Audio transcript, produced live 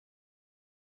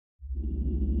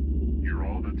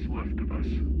what's left of us.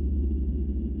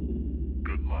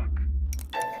 Good luck.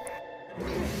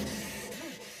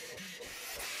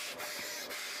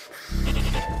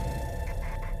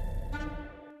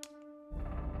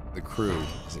 The crew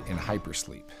is in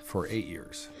hypersleep for 8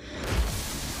 years.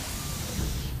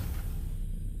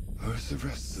 Where's the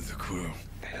rest of the crew?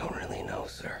 I don't really know,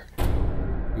 sir.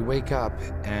 We wake up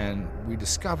and we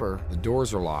discover the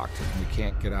doors are locked and we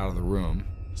can't get out of the room.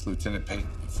 It's Lieutenant Payton,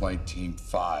 Flight Team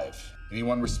 5.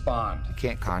 Anyone respond? We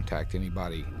can't contact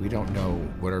anybody. We don't know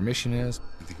what our mission is.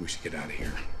 I think we should get out of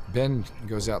here. Ben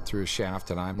goes out through a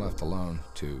shaft and I'm left alone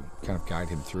to kind of guide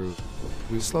him through.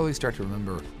 We slowly start to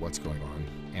remember what's going on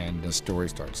and the story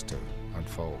starts to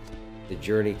unfold. The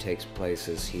journey takes place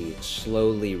as he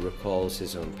slowly recalls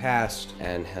his own past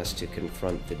and has to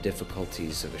confront the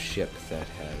difficulties of a ship that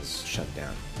has shut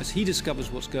down. As he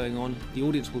discovers what's going on, the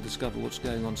audience will discover what's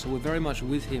going on, so we're very much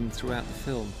with him throughout the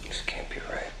film. This can't be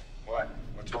right. What?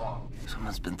 What's wrong?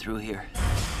 Someone's been through here.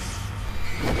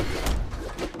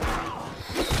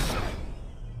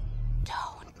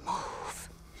 Don't move.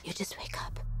 You just wake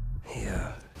up.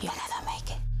 Yeah. You'll never make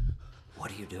it.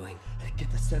 What are you doing?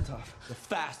 Get the scent off. They're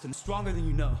fast and stronger than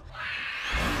you know.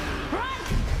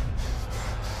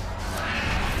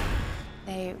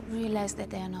 They realize that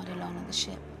they are not alone on the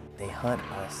ship. They hunt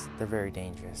us. They're very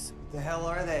dangerous. The hell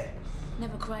are they?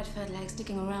 Never quite felt like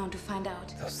sticking around to find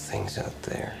out. Those things out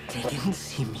there, they didn't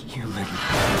seem human.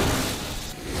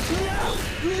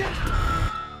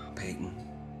 Peyton,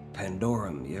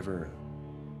 Pandorum, you ever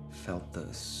felt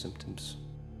the symptoms?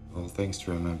 Well, things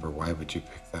to remember. Why would you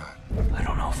pick that? I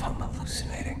don't know if I'm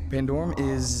hallucinating. Pandorum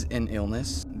is an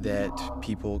illness that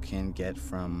people can get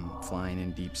from flying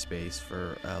in deep space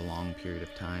for a long period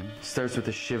of time. It starts with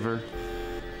a shiver,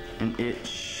 an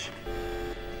itch,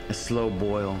 a slow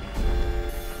boil.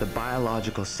 The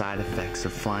biological side effects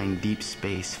of flying deep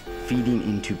space, feeding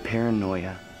into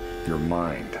paranoia. Your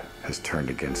mind has turned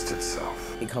against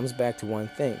itself. It comes back to one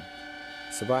thing: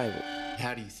 survival.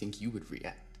 How do you think you would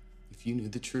react if you knew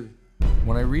the truth?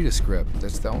 When I read a script,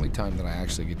 that's the only time that I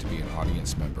actually get to be an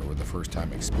audience member with the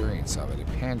first-time experience of it. And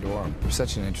Pandorum was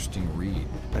such an interesting read.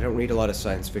 I don't read a lot of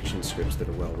science fiction scripts that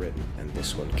are well written, and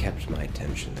this one kept my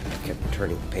attention. I kept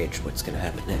turning the page. What's going to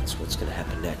happen next? What's going to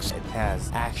happen next? It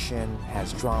has action,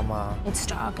 has drama. It's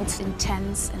dark, it's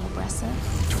intense and aggressive.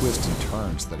 The twists and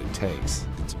turns that it takes,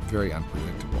 it's very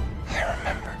unpredictable. I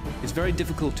remember. It's very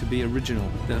difficult to be original.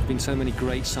 There have been so many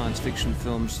great science fiction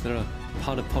films that are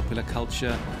part of popular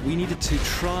culture. We needed to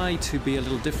try to be a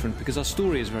little different because our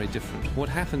story is very different. What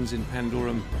happens in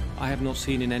Pandorum, I have not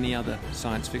seen in any other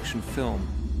science fiction film.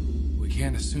 We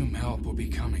can't assume help will be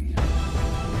coming.